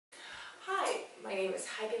My name is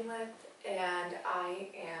Lift, and I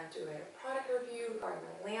am doing a product review regarding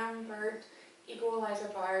the Lebert Equalizer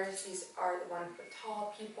bars. These are the ones for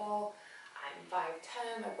tall people. I'm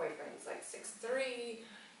 5'10", my boyfriend's like 6'3",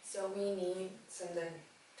 so we need something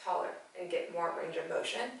taller and get more range of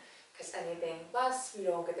motion, because anything less, we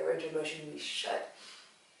don't get the range of motion we should.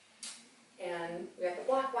 And we have the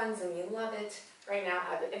black ones and we love it. Right now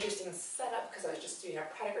I have an interesting setup because I was just doing a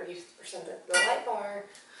product review for some of the light bar.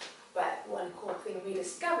 But one cool thing we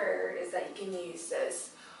discovered is that you can use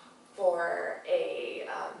this for a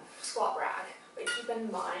squat rack. But keep in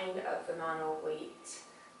mind of the amount of weight,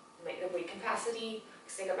 the weight capacity.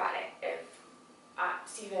 Because think about it, if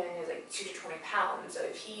Steven is like 2 to 20 pounds, so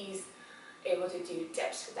if he's able to do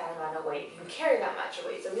dips with that amount of weight, he can carry that much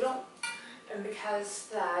weight. So we don't, and because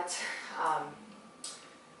that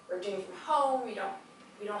we're doing from home, we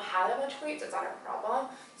don't have that much weight, so it's not a problem.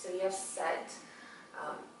 So we have set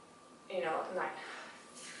like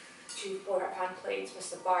 2 400-pound plates with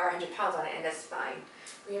the bar, 100 pounds on it, and that's fine.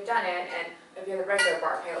 We have done it, and if you have the regular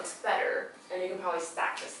bar, it looks better, and you can probably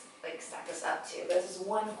stack this up too. But this is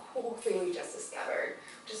one cool thing we just discovered,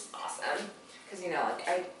 which is awesome. Because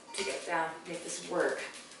to get down, make this work,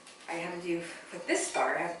 I have to do with this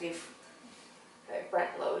bar. I have to do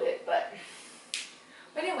front load it, but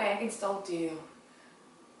anyway, I can still do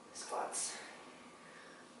squats.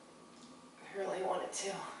 I really wanted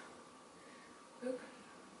to. Boop,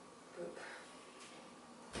 boop.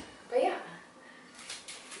 But yeah,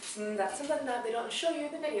 that's something that they don't show you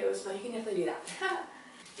in the videos, but you can definitely do that.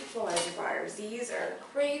 Equalizer bars. These are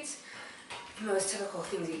great. Most typical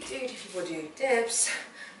things you do. People do dips.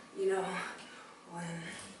 1,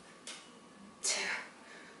 2,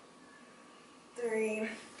 3.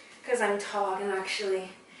 Because I'm tall, I can actually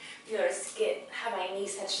have my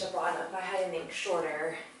knees touch the bottom. If I had anything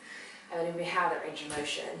shorter, I wouldn't even have that range of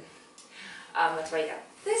motion. That's why you got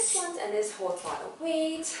this one, and this holds a lot of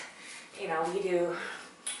weight. We do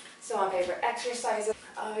some of my favorite exercises.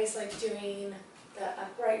 I always like doing the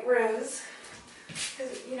upright rows,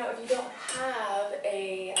 because if you don't have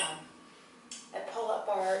a pull-up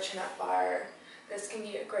bar or chin-up bar, this can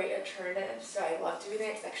be a great alternative. So I love doing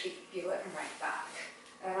it because I actually feel it from my back,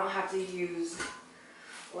 and I don't have to use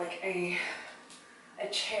like a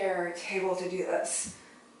chair or table to do this,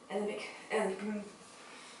 and you can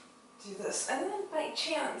do this. And then by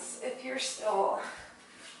chance, if you're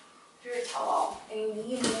tall and you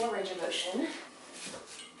need more range of motion,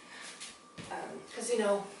 because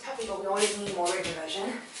tall people, we always need more range of motion,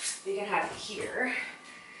 you can have it here.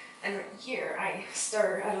 And right here, I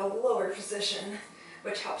start at a lower position,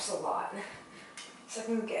 which helps a lot. So I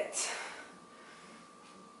can get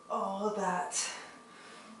all of that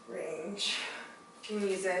range. You can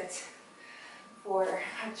use it for,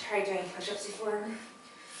 I've tried doing push-ups before,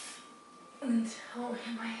 and I'll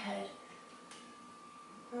hit my head.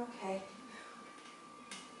 Okay.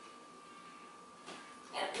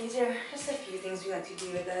 Yeah, these are just a few things we like to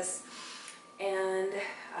do with this. And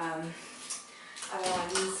other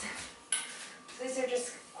ones. So these are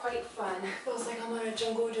just quite fun. Feels like I'm on a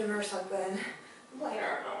jungle gym or something. Light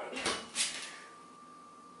around.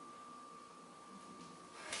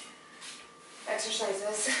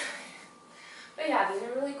 Exercises. But yeah, these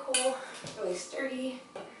are really cool, really sturdy.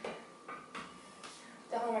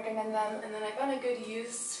 Definitely recommend them. And then I found a good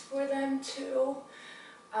use for them too,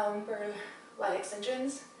 for leg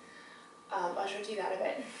extensions. I'll show you that a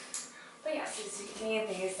bit. But yeah, so the main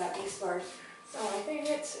thing is that these bars, so my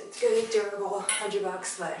favorites. It's good, durable,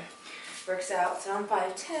 $100, but works out. So I'm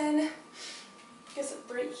 5'10", gets it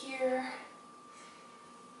right here.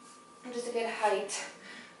 Just a good height.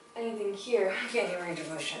 Anything here, getting range of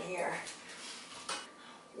motion here.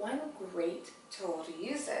 One great tool to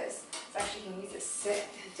use this is actually you can use it, sit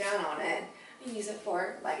down on it, and use it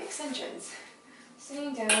for leg extensions.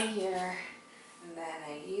 Sitting down here, and then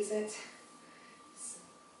I use it,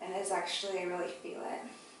 and it's actually, I really feel it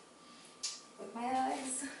with my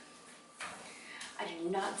legs. I do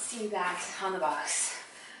not see that on the box.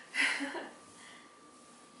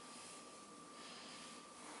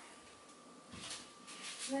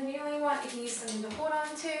 And then you only want to use something to hold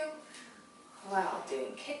on to while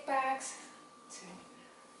doing kickbacks. 2,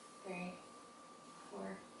 3,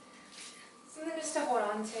 4. Something just to hold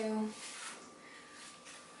on to. 1,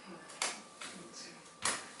 2,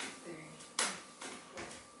 3,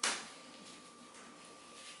 4.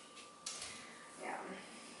 Yeah.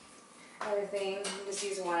 Other thing, you can just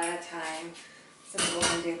use one at a time. Some people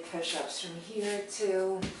can do push-ups from here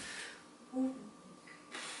too.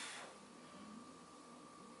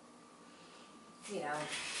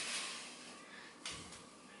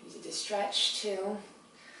 Use it to stretch too.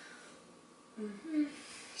 You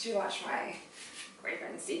should watch my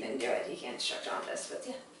boyfriend Steven do it. He can't stretch on this, but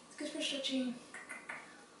yeah, it's good for stretching.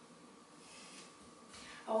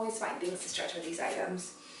 I always find things to stretch with these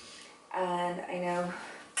items. And I know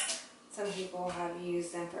some people have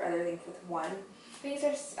used them for other things with one. These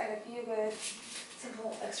are, I have a few good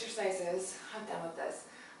simple exercises. I'm done with this.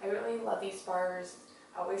 I really love these bars.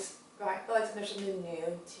 I always feel like there's something new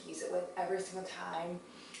to use it with every single time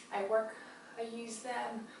I use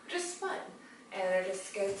them, which is fun. And they're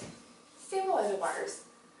just good stabilizer bars,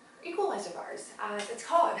 equalizer bars, as it's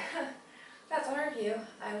called. That's my review.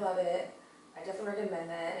 I love it. I definitely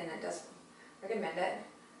recommend it, and it does recommend it.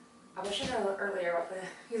 I wish I knew earlier what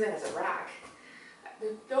to use it as a rack.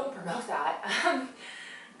 Don't promote that.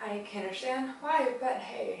 I can understand why, but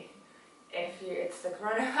hey, if it's the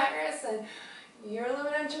coronavirus and you're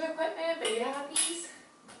limited to equipment, but you have these,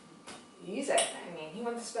 use it. I mean, he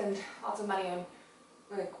wants to spend lots of money on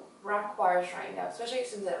like rack bars right now, especially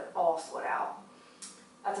since they're all sold out.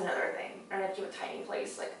 That's another thing. I don't have to do a tiny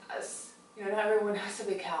place like us. You know, not everyone has a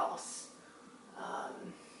big house.